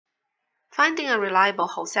Finding a reliable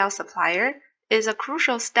wholesale supplier is a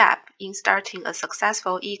crucial step in starting a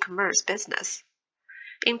successful e-commerce business.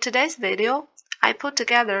 In today's video, I put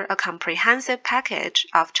together a comprehensive package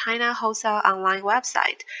of China wholesale online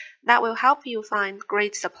website that will help you find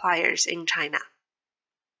great suppliers in China.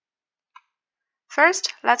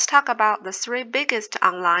 First, let's talk about the three biggest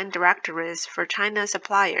online directories for China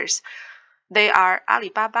suppliers. They are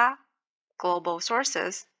Alibaba, Global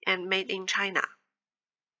Sources, and Made in China.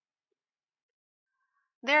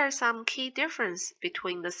 There are some key differences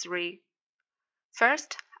between the three.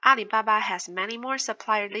 First, Alibaba has many more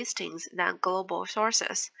supplier listings than Global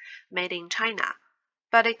Sources, Made in China,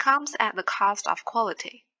 but it comes at the cost of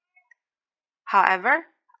quality. However,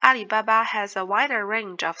 Alibaba has a wider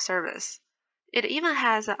range of service. It even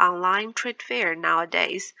has an online trade fair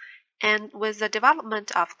nowadays, and with the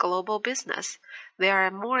development of global business, there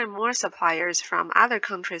are more and more suppliers from other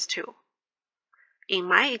countries too. In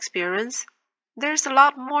my experience, there's a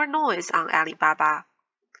lot more noise on Alibaba,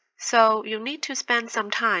 so you need to spend some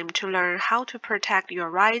time to learn how to protect your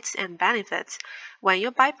rights and benefits when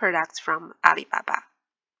you buy products from Alibaba.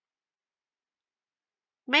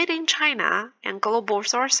 Made in China and Global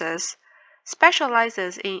Sources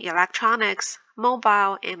specializes in electronics,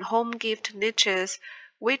 mobile, and home gift niches,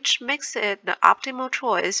 which makes it the optimal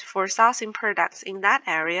choice for sourcing products in that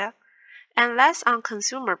area and less on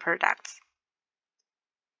consumer products.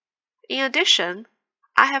 In addition,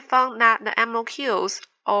 I have found that the MOQs,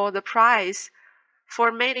 or the price,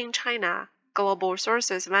 for Made in China Global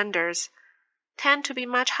Sources vendors tend to be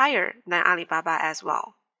much higher than Alibaba as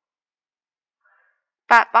well.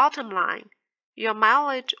 But bottom line, your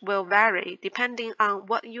mileage will vary depending on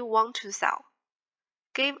what you want to sell.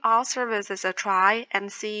 Give all services a try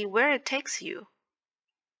and see where it takes you.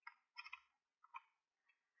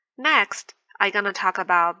 Next, I'm gonna talk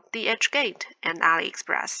about DHgate and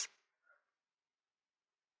AliExpress.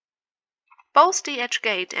 Both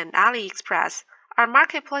DHgate and AliExpress are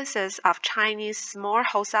marketplaces of Chinese small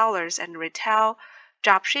wholesalers and retail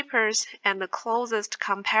dropshippers, and the closest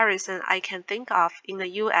comparison I can think of in the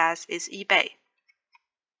US is eBay.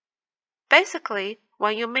 Basically,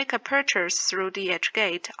 when you make a purchase through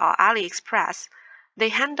DHgate or AliExpress, they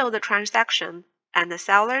handle the transaction and the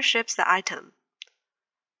seller ships the item.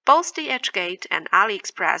 Both DHgate and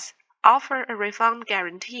AliExpress offer a refund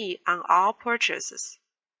guarantee on all purchases.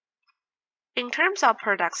 In terms of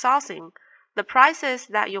product sourcing, the prices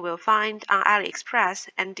that you will find on AliExpress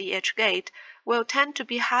and DHgate will tend to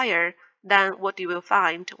be higher than what you will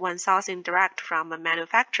find when sourcing direct from a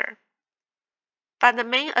manufacturer. But the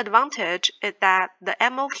main advantage is that the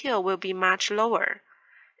MOQ will be much lower,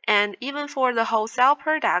 and even for the wholesale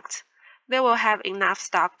products, they will have enough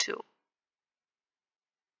stock too.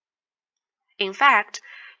 In fact,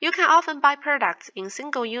 you can often buy products in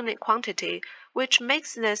single unit quantity, which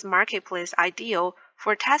makes this marketplace ideal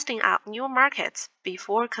for testing out new markets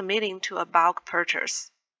before committing to a bulk purchase.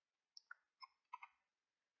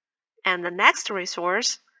 And the next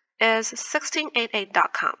resource is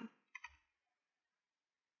 1688.com.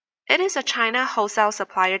 It is a China wholesale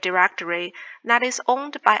supplier directory that is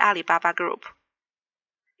owned by Alibaba Group.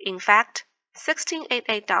 In fact,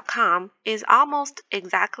 1688.com is almost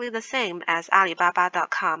exactly the same as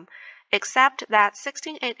Alibaba.com, except that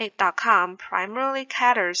 1688.com primarily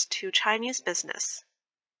caters to Chinese business.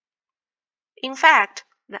 In fact,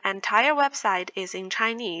 the entire website is in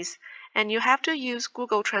Chinese, and you have to use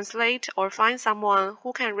Google Translate or find someone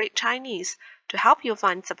who can read Chinese to help you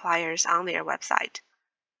find suppliers on their website.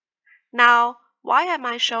 Now, why am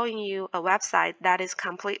I showing you a website that is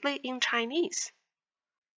completely in Chinese?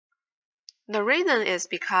 The reason is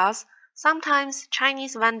because sometimes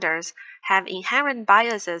Chinese vendors have inherent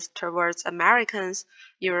biases towards Americans,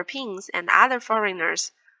 Europeans, and other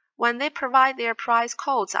foreigners when they provide their price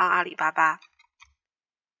codes on Alibaba.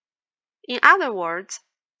 In other words,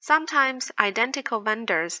 sometimes identical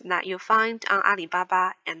vendors that you find on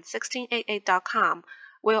Alibaba and 1688.com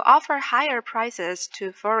will offer higher prices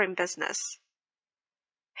to foreign business.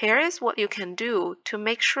 Here is what you can do to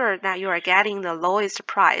make sure that you are getting the lowest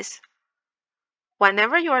price.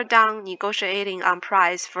 Whenever you are done negotiating on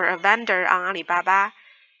price for a vendor on Alibaba,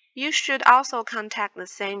 you should also contact the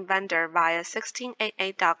same vendor via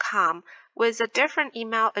 1688.com with a different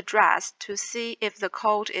email address to see if the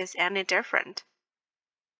code is any different.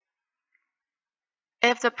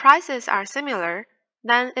 If the prices are similar,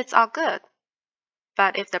 then it's all good.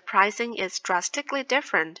 But if the pricing is drastically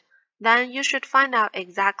different, then you should find out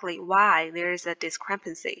exactly why there is a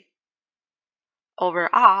discrepancy.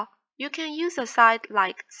 Overall, you can use a site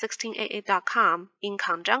like 1688.com in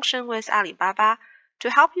conjunction with Alibaba to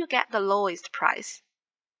help you get the lowest price.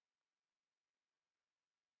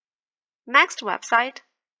 Next website,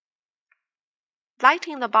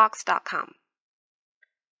 LightinTheBox.com.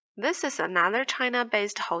 This is another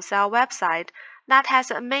China-based wholesale website that has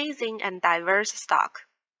amazing and diverse stock.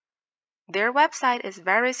 Their website is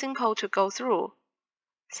very simple to go through.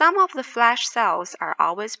 Some of the flash sales are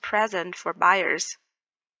always present for buyers.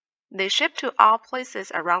 They ship to all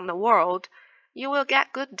places around the world. You will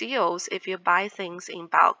get good deals if you buy things in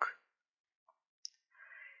bulk.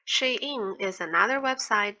 SheIn is another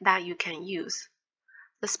website that you can use.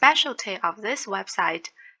 The specialty of this website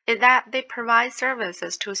is that they provide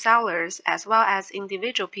services to sellers as well as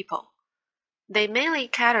individual people. They mainly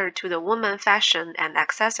cater to the women fashion and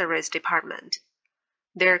accessories department.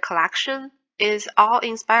 Their collection is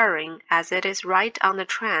awe-inspiring as it is right on the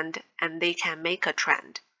trend and they can make a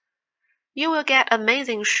trend. You will get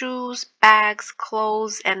amazing shoes, bags,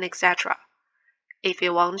 clothes, and etc. If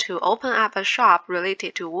you want to open up a shop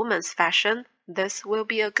related to women's fashion, this will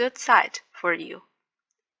be a good site for you.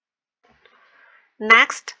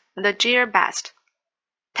 Next, the Gearbest.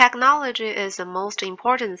 Technology is the most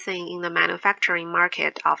important thing in the manufacturing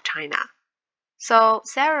market of China. So,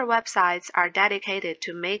 several websites are dedicated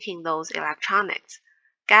to making those electronics,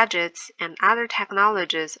 gadgets, and other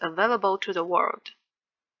technologies available to the world.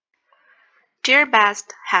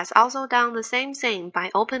 Gearbest has also done the same thing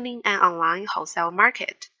by opening an online wholesale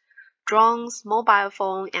market. Drones, mobile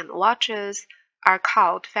phone, and watches are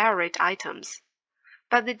called favorite items.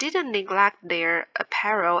 But they didn't neglect their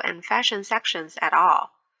apparel and fashion sections at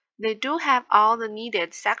all. They do have all the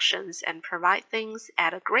needed sections and provide things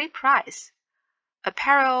at a great price.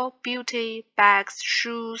 Apparel, beauty, bags,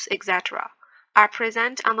 shoes, etc. are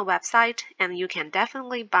present on the website and you can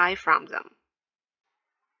definitely buy from them.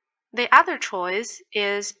 The other choice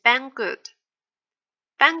is Banggood.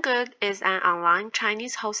 Banggood is an online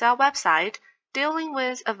Chinese wholesale website dealing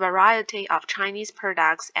with a variety of Chinese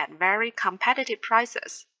products at very competitive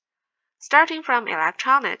prices. Starting from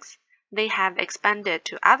electronics, they have expanded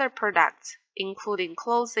to other products, including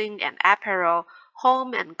clothing and apparel,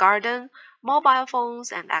 home and garden, mobile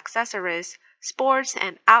phones and accessories, sports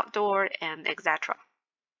and outdoor, and etc.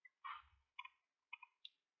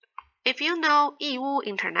 If you know Yiwu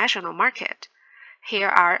International Market, here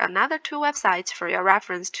are another two websites for your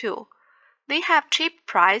reference too. They have cheap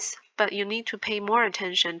price, but you need to pay more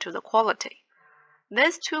attention to the quality.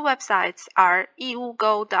 These two websites are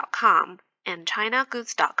yiwugo.com and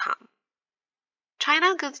chinagoods.com.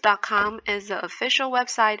 Chinagoods.com is the official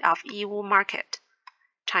website of Yiwu Market.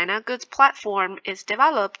 China Goods platform is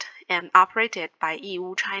developed and operated by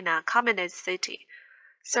Yiwu China Communist City,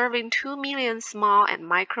 serving 2 million small and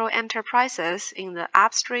micro enterprises in the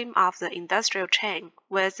upstream of the industrial chain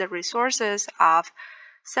with the resources of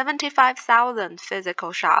 75,000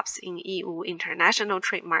 physical shops in Yiwu International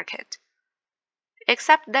Trade Market.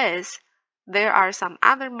 Except this, there are some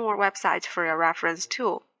other more websites for your reference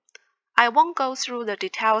too. I won't go through the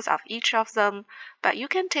details of each of them, but you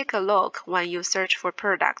can take a look when you search for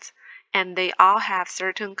products, and they all have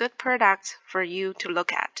certain good products for you to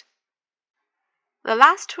look at. The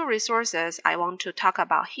last two resources I want to talk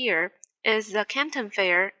about here is the Canton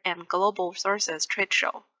Fair and Global Sources Trade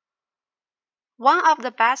Show. One of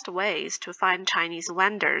the best ways to find Chinese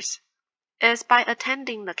vendors is by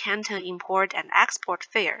attending the Canton Import and Export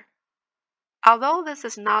Fair. Although this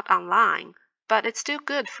is not online, but it's still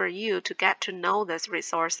good for you to get to know these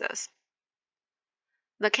resources.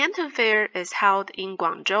 The Canton Fair is held in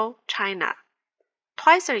Guangzhou, China,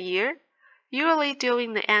 twice a year, usually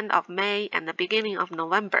during the end of May and the beginning of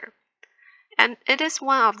November, and it is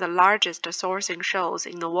one of the largest sourcing shows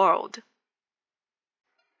in the world.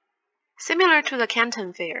 Similar to the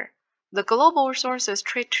Canton Fair, the Global Sources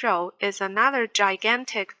Trade Show is another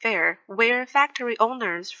gigantic fair where factory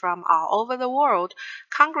owners from all over the world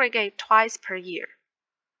congregate twice per year.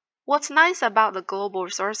 What's nice about the Global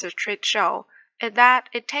Sources Trade Show is that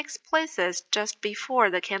it takes place just before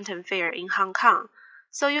the Canton Fair in Hong Kong,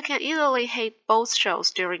 so you can easily hit both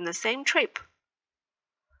shows during the same trip.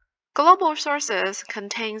 Global Sources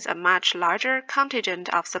contains a much larger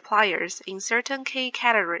contingent of suppliers in certain key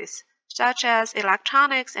categories, such as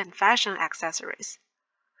electronics and fashion accessories.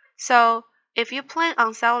 So, if you plan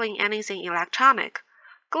on selling anything electronic,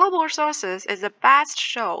 Global Sources is the best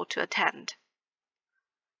show to attend.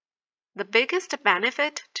 The biggest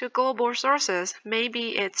benefit to Global Sources may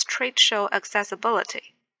be its trade show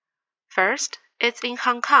accessibility. First, it's in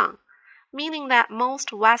Hong Kong, meaning that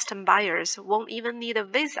most Western buyers won't even need a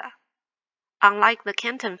visa. Unlike the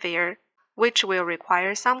Canton Fair, which will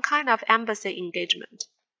require some kind of embassy engagement.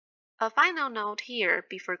 A final note here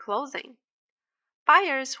before closing.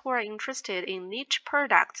 Buyers who are interested in niche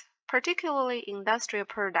products, particularly industrial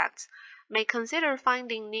products, may consider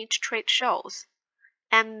finding niche trade shows.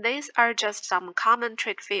 And these are just some common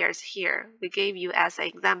trade fairs here we gave you as an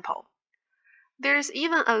example. There's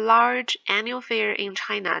even a large annual fair in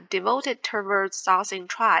China devoted towards sourcing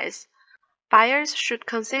choice. Buyers should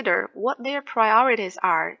consider what their priorities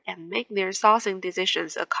are and make their sourcing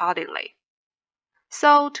decisions accordingly.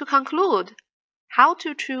 So, to conclude, how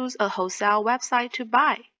to choose a wholesale website to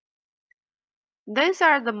buy. These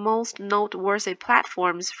are the most noteworthy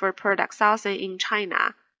platforms for product sourcing in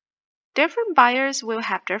China. Different buyers will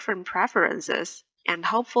have different preferences, and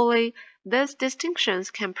hopefully, these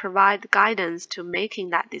distinctions can provide guidance to making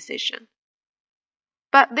that decision.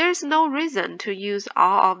 But there's no reason to use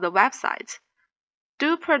all of the websites.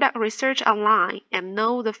 Do product research online and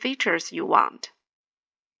know the features you want.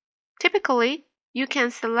 Typically, you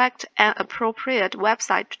can select an appropriate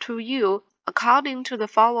website to you according to the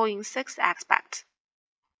following 6 aspects.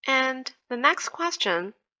 And the next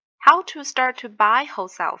question, how to start to buy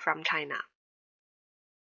wholesale from China?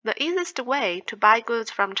 The easiest way to buy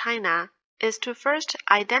goods from China is to first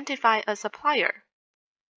identify a supplier.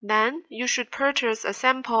 Then you should purchase a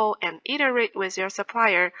sample and iterate with your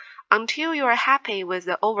supplier until you are happy with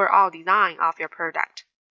the overall design of your product.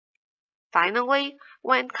 Finally,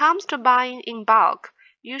 when it comes to buying in bulk,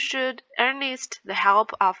 you should enlist the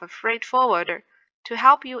help of a freight forwarder to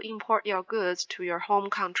help you import your goods to your home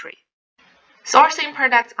country. Sourcing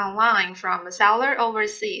products online from a seller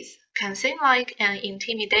overseas can seem like an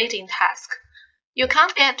intimidating task. You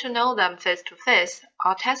can't get to know them face to face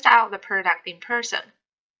or test out the product in person.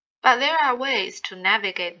 But there are ways to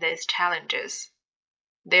navigate these challenges.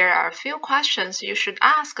 There are a few questions you should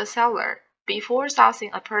ask a seller before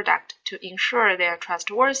sourcing a product to ensure they are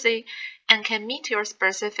trustworthy and can meet your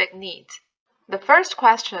specific needs. The first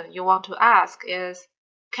question you want to ask is,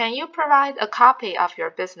 can you provide a copy of your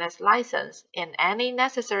business license and any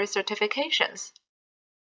necessary certifications?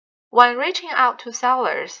 When reaching out to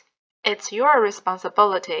sellers, it's your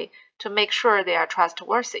responsibility to make sure they are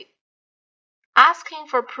trustworthy. Asking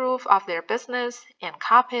for proof of their business and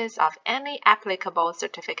copies of any applicable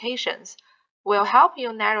certifications will help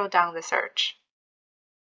you narrow down the search.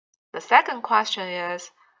 The second question is,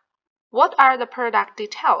 what are the product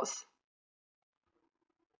details?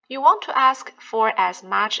 You want to ask for as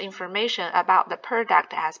much information about the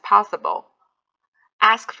product as possible.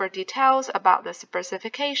 Ask for details about the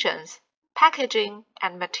specifications, packaging,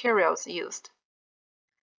 and materials used.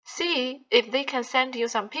 See if they can send you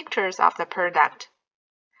some pictures of the product.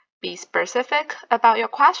 Be specific about your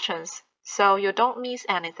questions so you don't miss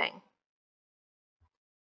anything.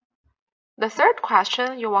 The third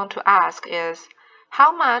question you want to ask is,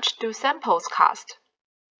 how much do samples cost?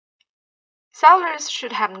 Sellers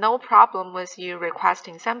should have no problem with you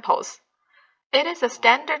requesting samples. It is a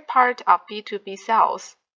standard part of B2B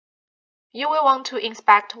sales. You will want to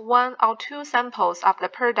inspect 1 or 2 samples of the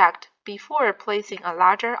product before placing a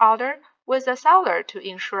larger order with the seller to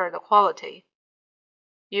ensure the quality.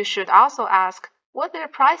 You should also ask what their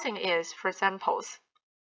pricing is for samples.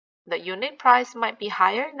 The unit price might be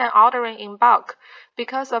higher than ordering in bulk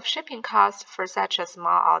because of shipping costs for such a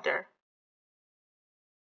small order.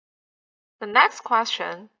 The next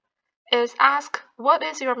question is ask what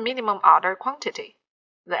is your minimum order quantity,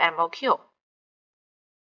 the MOQ.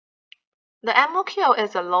 The MOQ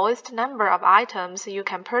is the lowest number of items you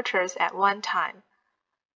can purchase at one time.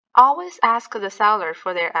 Always ask the seller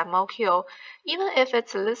for their MOQ, even if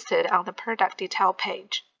it's listed on the product detail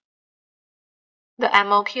page. The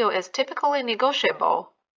MOQ is typically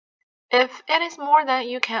negotiable. If it is more than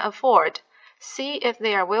you can afford, see if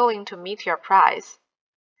they are willing to meet your price.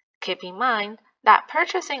 Keep in mind that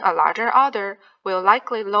purchasing a larger order will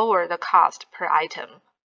likely lower the cost per item.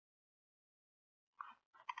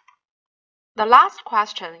 The last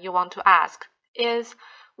question you want to ask is,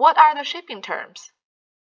 what are the shipping terms?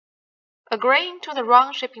 Agreeing to the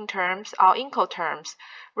wrong shipping terms or Incoterms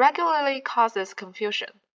regularly causes confusion.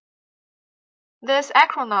 These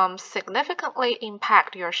acronyms significantly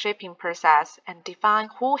impact your shipping process and define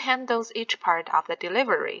who handles each part of the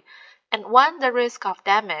delivery and when the risk of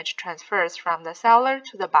damage transfers from the seller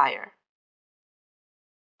to the buyer.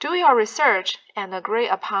 Do your research and agree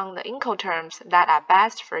upon the Incoterms that are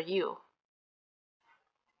best for you.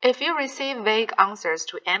 If you receive vague answers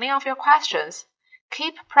to any of your questions,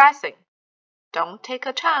 keep pressing. Don't take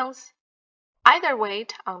a chance. Either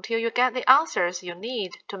wait until you get the answers you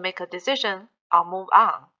need to make a decision or move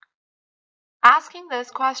on. Asking these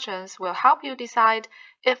questions will help you decide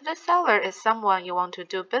if the seller is someone you want to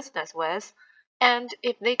do business with and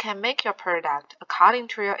if they can make your product according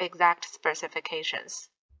to your exact specifications.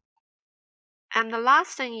 And the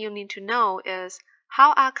last thing you need to know is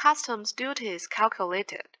How are customs duties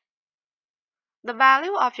calculated? The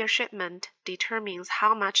value of your shipment determines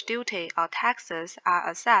how much duty or taxes are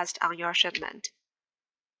assessed on your shipment.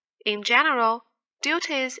 In general,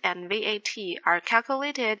 duties and VAT are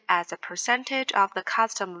calculated as a percentage of the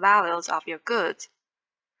custom values of your goods.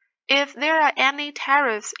 If there are any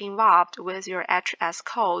tariffs involved with your HS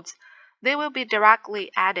codes, they will be directly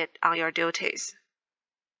added on your duties.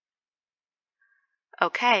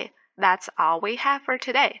 Okay, that's all we have for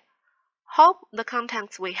today. Hope the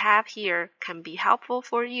contents we have here can be helpful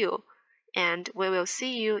for you, and we will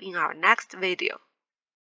see you in our next video.